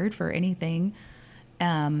prepared for anything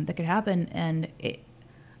that could happen. And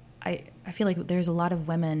I feel like there's a lot of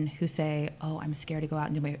women who say, oh, I'm scared to go out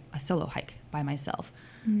and do a solo hike by myself.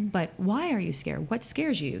 But why are you scared? What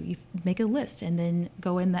scares you? You make a list and then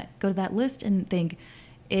go to that list and think,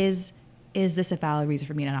 is this a valid reason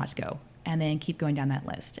for me not to go? And then keep going down that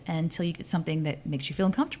list until you get something that makes you feel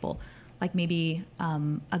uncomfortable. Like maybe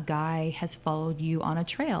a guy has followed you on a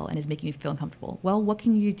trail and is making you feel uncomfortable. Well, what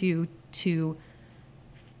can you do to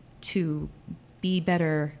be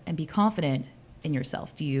better and be confident in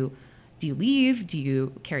yourself? Do you leave? Do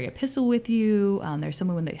you carry a pistol with you? There's some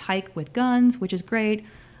women that hike with guns, which is great.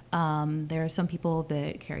 There are some people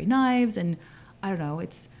that carry knives, and I don't know.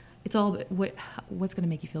 It's all what's going to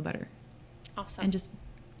make you feel better. Awesome. And just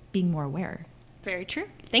being more aware. Very true.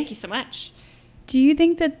 Thank you so much. Do you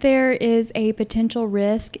think that there is a potential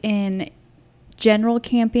risk in general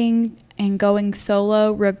camping and going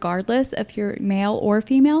solo, regardless if you're male or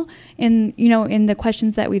female? In the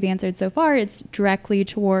questions that we've answered so far, it's directly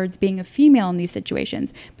towards being a female in these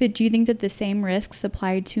situations. But do you think that the same risks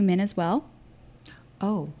apply to men as well?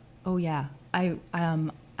 Oh yeah. I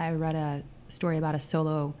read a story about a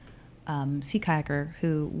solo sea kayaker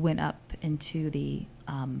who went up into the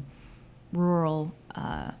rural,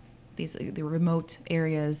 basically the remote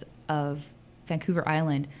areas of Vancouver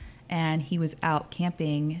Island, and he was out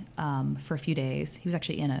camping for a few days. He was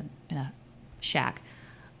actually in a shack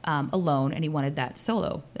alone, and he wanted that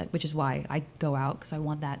solo, which is why I go out, because I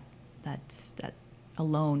want that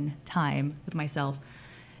alone time with myself.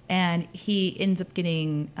 And he ends up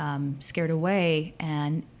getting scared away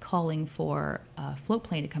and calling for a float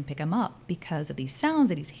plane to come pick him up because of these sounds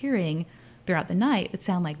that he's hearing throughout the night that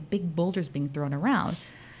sound like big boulders being thrown around.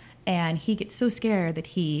 And he gets so scared that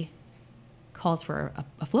he calls for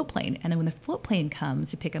a float plane. And then when the float plane comes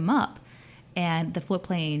to pick him up, and the float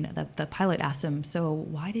plane, the pilot asks him, so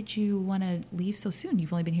why did you want to leave so soon?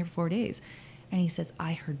 You've only been here for 4 days. And he says,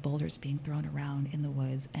 I heard boulders being thrown around in the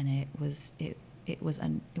woods, and it was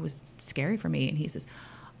scary for me. And he says,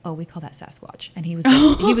 oh, we call that Sasquatch. And he was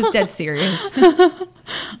dead serious.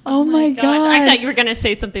 Oh my gosh. I thought you were going to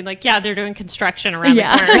say something like, yeah, they're doing construction around the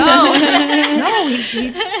corner.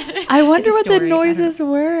 No. I wonder what the noises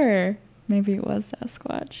were. Maybe it was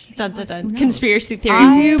Sasquatch. Dun, dun, dun. Conspiracy theory.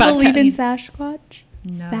 Do you believe in Sasquatch?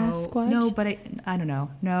 No. Sasquatch? No, but I don't know.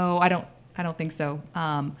 No, I don't think so.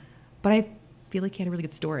 But I feel like he had a really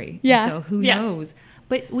good story. Yeah. So who knows?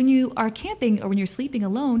 But when you are camping or when you're sleeping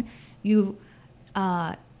alone, your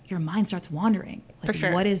mind starts wandering. Like, for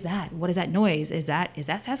sure. What is that? What is that noise? Is that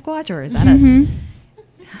Sasquatch, or is that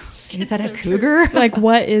a cougar? Like,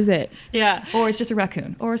 what is it? Yeah. Or it's just a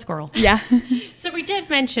raccoon or a squirrel. Yeah. So we did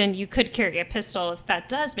mention you could carry a pistol if that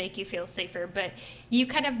does make you feel safer, but you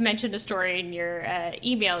kind of mentioned a story in your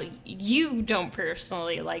email. You don't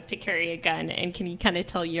personally like to carry a gun, and can you kind of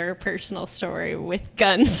tell your personal story with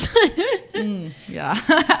guns? Yeah.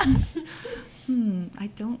 I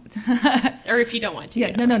don't. Or if you don't want to.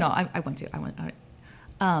 Yeah, no. I want to.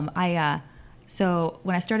 So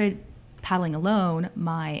when I started paddling alone,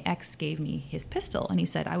 my ex gave me his pistol, and he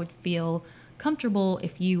said I would feel comfortable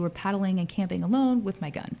if you were paddling and camping alone with my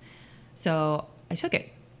gun. So I took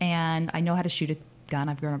it, and I know how to shoot a gun.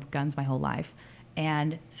 I've grown up with guns my whole life.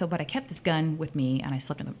 And so, but I kept this gun with me, and I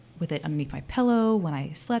slept with it underneath my pillow when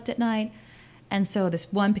I slept at night. And so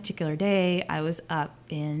this one particular day, I was up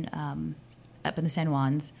in up in the San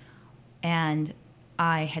Juans, and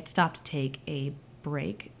I had stopped to take a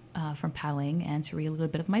break from paddling and to read a little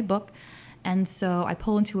bit of my book. And so I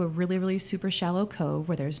pull into a really, really super shallow cove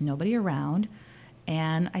where there's nobody around.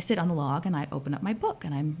 And I sit on the log and I open up my book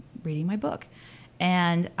and I'm reading my book.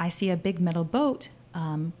 And I see a big metal boat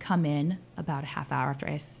come in about a half hour after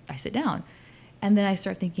I sit down. And then I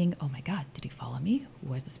start thinking, oh my God, did he follow me?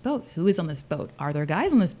 Where's this boat? Who is on this boat? Are there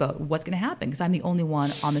guys on this boat? What's going to happen? Because I'm the only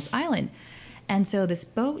one on this island. And so this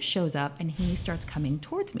boat shows up and he starts coming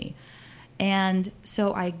towards me. And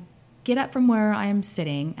so I get up from where I am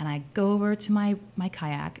sitting and I go over to my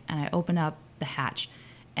kayak and I open up the hatch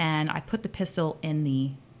and I put the pistol in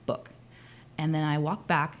the book. And then I walk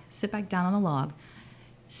back, sit back down on the log,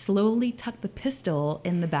 slowly tuck the pistol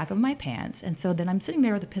in the back of my pants. And so then I'm sitting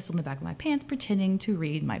there with the pistol in the back of my pants pretending to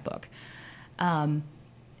read my book.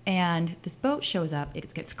 And this boat shows up,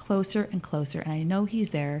 it gets closer and closer, and I know he's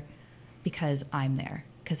there because I'm there,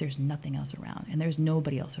 because there's nothing else around and there's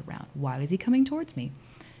nobody else around. Why is he coming towards me?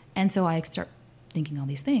 And so I start thinking all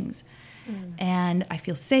these things. And I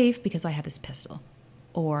feel safe because I have this pistol,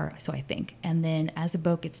 or so I think. And then as the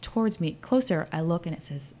boat gets towards me closer, I look and it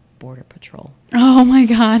says Border Patrol. Oh my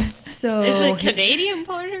God. So is it Canadian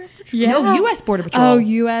Border Patrol? Yeah. No, U.S. Border Patrol. Oh,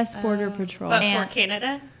 U.S. Border Patrol. But for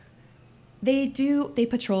Canada? They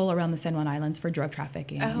patrol around the San Juan Islands for drug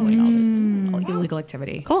trafficking and all this illegal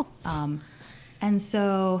activity. Cool. And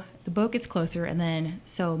so the boat gets closer, and then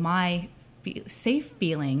so my safe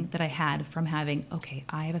feeling that I had from having, okay,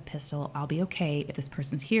 I have a pistol, I'll be okay if this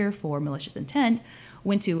person's here for malicious intent,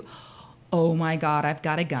 went to, oh my God, I've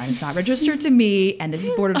got a gun. It's not registered to me, and this is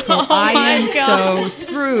Border Patrol. I am so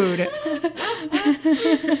screwed.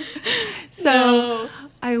 So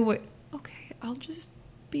I went, okay, I'll just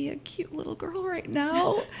be a cute little girl right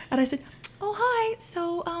now. And I said, oh, hi.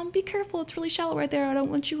 So be careful. It's really shallow right there. I don't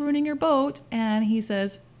want you ruining your boat. And he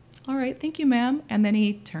says, all right, thank you, ma'am. And then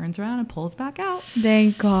he turns around and pulls back out.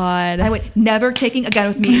 Thank God. I went, never taking a gun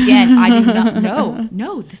with me again. I do not know.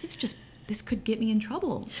 No, this could get me in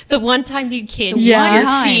trouble. The one time you can't The use one your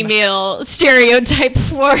time. female stereotype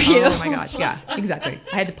for you. Oh my gosh, yeah, exactly.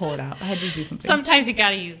 I had to pull it out. I had to do something. Sometimes you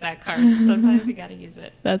got to use that card. Sometimes you got to use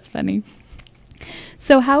it. That's funny.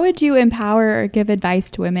 So how would you empower or give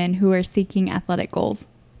advice to women who are seeking athletic goals?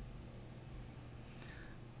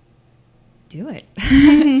 Do it.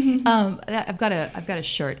 I've got a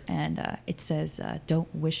shirt, and it says,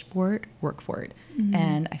 "Don't wish for it, work for it." Mm-hmm.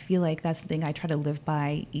 And I feel like that's the thing I try to live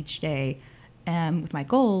by each day. And with my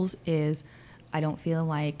goals is, I don't feel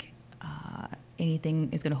like anything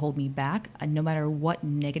is going to hold me back. No matter what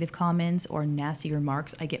negative comments or nasty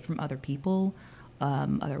remarks I get from other people,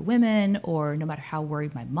 other women, or no matter how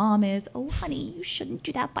worried my mom is, oh honey, you shouldn't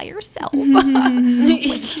do that by yourself.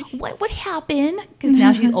 what happened? Because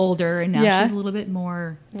now she's older and now she's a little bit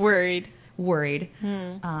more worried. I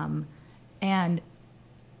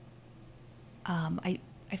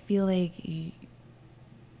feel like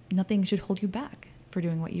nothing should hold you back for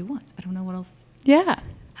doing what you want. I don't know what else. Yeah.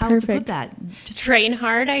 How else to put that? Just train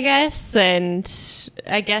hard, I guess, and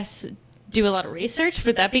I guess do a lot of research.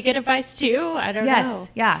 Would that be good advice too? I don't know.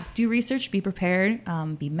 Yeah. Do research, be prepared,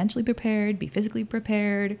 be mentally prepared, be physically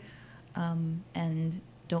prepared, and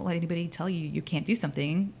don't let anybody tell you can't do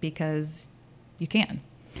something, because you can.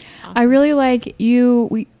 Awesome. I really like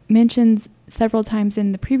we mentioned several times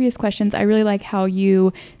in the previous questions, I really like how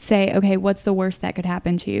you say, okay, what's the worst that could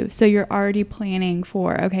happen to you? So you're already planning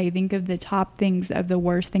for, okay, think of the top things of the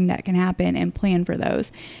worst thing that can happen and plan for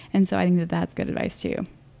those. And so I think that's good advice too.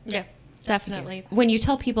 Yeah. Definitely. When you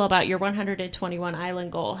tell people about your 121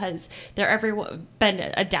 island goal, has there ever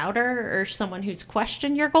been a doubter or someone who's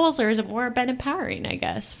questioned your goals, or has it more been empowering, I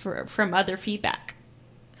guess, from other feedback?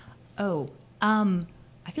 I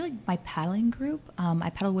feel like my paddling group,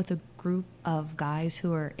 I paddle with a group of guys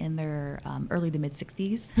who are in their early to mid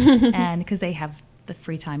 60s, and because they have the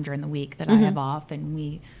free time during the week that I have off, and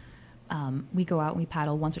we go out and we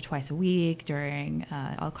paddle once or twice a week during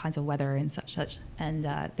all kinds of weather and such, and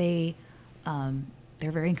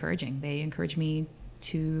they're very encouraging. They encourage me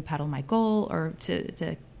to paddle my goal, or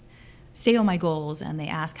to stay on my goals, and they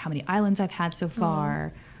ask how many islands I've had so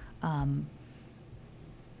far.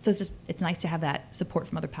 So it's nice to have that support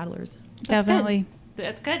from other paddlers. Definitely.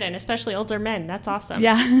 That's good, and especially older men. That's awesome.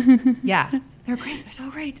 Yeah. Yeah. They're great. They're so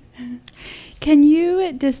great. Can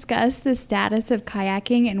you discuss the status of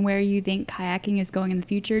kayaking and where you think kayaking is going in the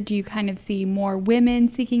future? Do you kind of see more women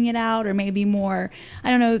seeking it out, or maybe more, I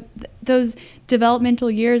don't know, those developmental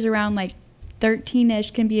years around like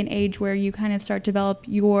 13-ish can be an age where you kind of start to develop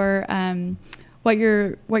your, what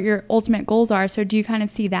your ultimate goals are. So do you kind of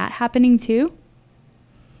see that happening too?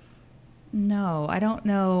 No, I don't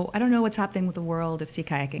know. I don't know what's happening with the world of sea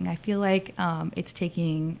kayaking. I feel like it's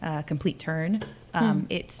taking a complete turn.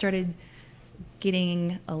 It started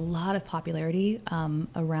getting a lot of popularity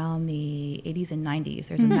around the 80s and 90s.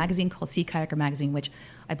 There's a magazine called Sea Kayaker magazine, which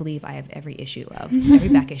I believe I have every issue of, every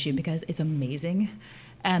back issue, because it's amazing.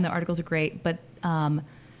 And the articles are great. But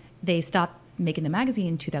they stopped making the magazine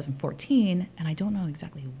in 2014, and I don't know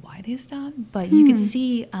exactly why they stopped, but you can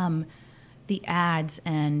see the ads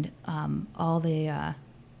and all the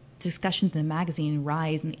discussions in the magazine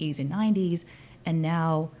rise in the 80s and 90s, and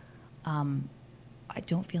now I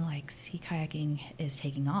don't feel like sea kayaking is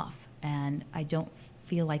taking off, and I don't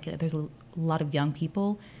feel like there's a lot of young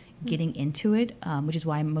people getting into it, which is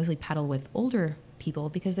why I mostly paddle with older people,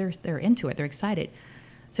 because they're into it, they're excited.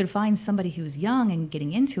 So to find somebody who's young and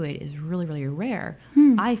getting into it is really, really rare,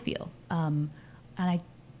 I feel. And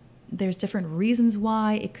there's different reasons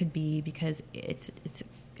why. It could be because it's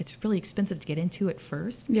really expensive to get into it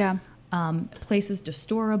first. Yeah. Places to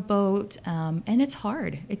store a boat, and it's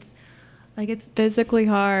hard. It's physically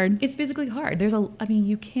hard. It's physically hard.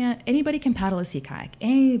 Anybody can paddle a sea kayak.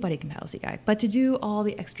 Anybody can paddle a sea kayak. But to do all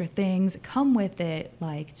the extra things that come with it,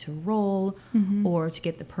 like to roll or to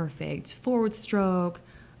get the perfect forward stroke,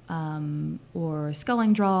 or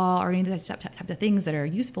sculling draw, or any of those type of things that are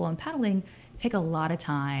useful in paddling, take a lot of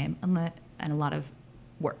time and a lot of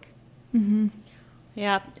work.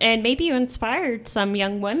 Yeah, and maybe you inspired some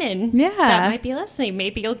young women that might be listening.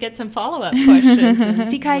 Maybe you'll get some follow-up questions.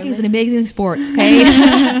 Sea kayaking is an amazing sport, okay?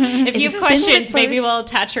 If you have questions, maybe we'll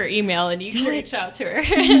attach her email and you can reach out to her.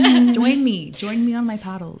 Join me on my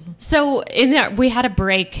paddles. So we had a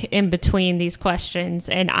break in between these questions,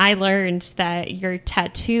 and I learned that your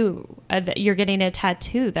tattoo, that you're getting a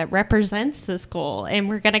tattoo that represents this goal, and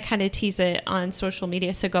we're going to kind of tease it on social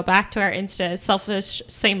media. So go back to our Insta,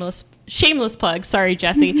 shameless plug. Sorry,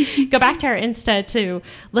 Jessi. Go back to our Insta to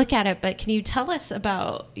look at it. But can you tell us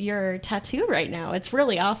about your tattoo right now? It's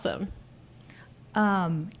really awesome.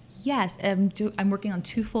 Yes, I'm working on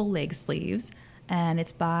 2 full leg sleeves, and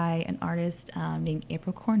it's by an artist named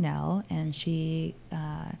April Cornell, and she's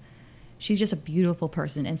just a beautiful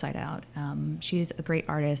person inside out. She's a great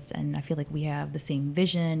artist, and I feel like we have the same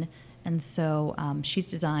vision. And so she's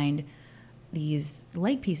designed these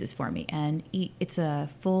leg pieces for me, and it's a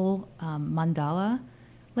full mandala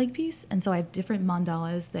leg piece, and so I have different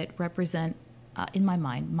mandalas that represent in my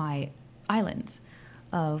mind my islands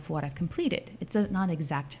of what I've completed. It's not an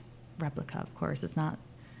exact replica, of course. It's not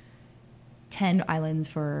 10 islands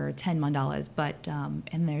for 10 mandalas, but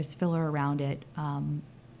and there's filler around it, and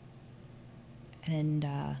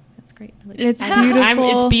that's great. It's beautiful.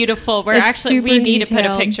 It's beautiful. We need to put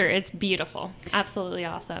a picture. It's beautiful. Absolutely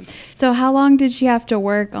awesome. So how long did she have to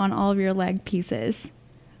work on all of your leg pieces?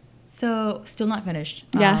 So still not finished.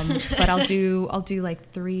 Yeah. But I'll do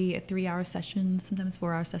like 3-hour sessions, sometimes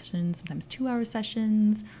 4-hour sessions, sometimes 2-hour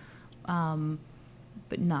sessions,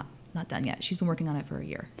 but not done yet. She's been working on it for a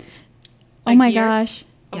year. Oh my gosh.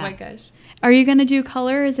 Oh my gosh. Are you going to do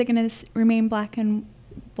color? Or is it going to remain black and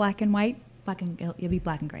white? It'll be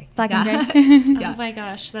black and gray. Black and gray. Oh my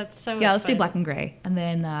gosh, that's so exciting. Let's do black and gray. And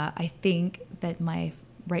then I think that my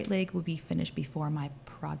right leg will be finished before my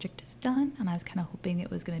project is done. And I was kind of hoping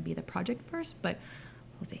it was going to be the project first, but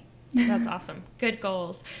we'll see. That's awesome. Good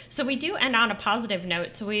goals. So we do end on a positive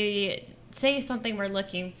note. So we say something we're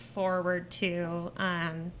looking forward to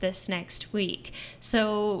this next week.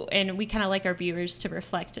 So, and we kind of like our viewers to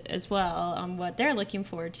reflect as well on what they're looking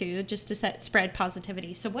forward to, just to spread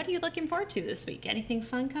positivity. So what are you looking forward to this week? Anything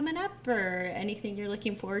fun coming up, or anything you're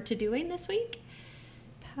looking forward to doing this week?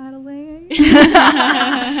 Paddling.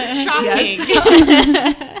 Shocking.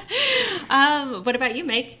 What about you,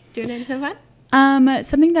 Meg? Doing anything fun?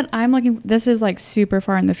 Something that I'm this is like super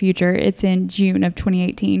far in the future. It's in June of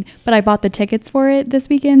 2018, but I bought the tickets for it this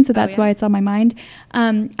weekend, so that's why it's on my mind.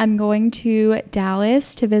 I'm going to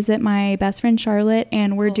Dallas to visit my best friend Charlotte,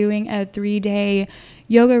 and we're doing a 3-day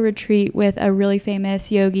yoga retreat with a really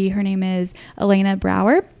famous yogi. Her name is Elena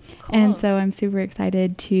Brower. Cool. And so I'm super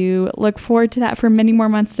excited to look forward to that for many more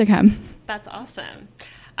months to come. That's awesome.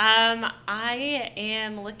 I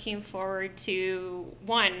am looking forward to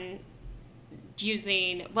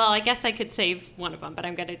I guess I could save one of them, but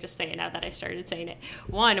I'm going to just say it now that I started saying it.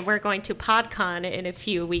 One, we're going to PodCon in a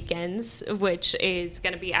few weekends, which is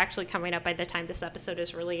going to be actually coming up by the time this episode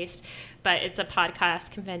is released. But it's a podcast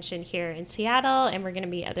convention here in Seattle, and we're going to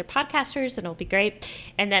meet other podcasters, and it'll be great.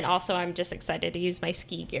 And then also, I'm just excited to use my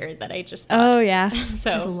ski gear that I just bought. Oh, yeah. So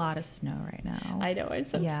there's a lot of snow right now. I know. I'm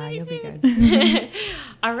so excited. Yeah, you'll be good.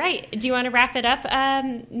 All right. Do you want to wrap it up,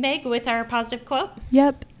 Meg, with our positive quote?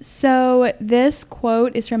 Yep. So this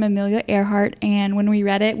quote is from Amelia Earhart, and when we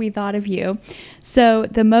read it, we thought of you. So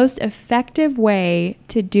the most effective way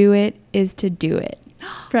to do it is to do it.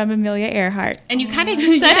 From Amelia Earhart. And you kind of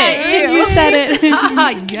just said it, too. You said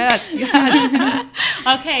it. Yes.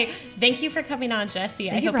 Okay. Thank you for coming on, Jessi.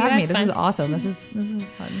 Thank you for having me. This is awesome. This is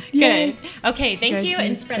fun. Good. Okay. Thank you.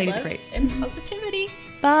 And spread Thanks, love great. and positivity.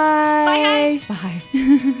 Bye. Bye, guys.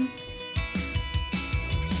 Bye.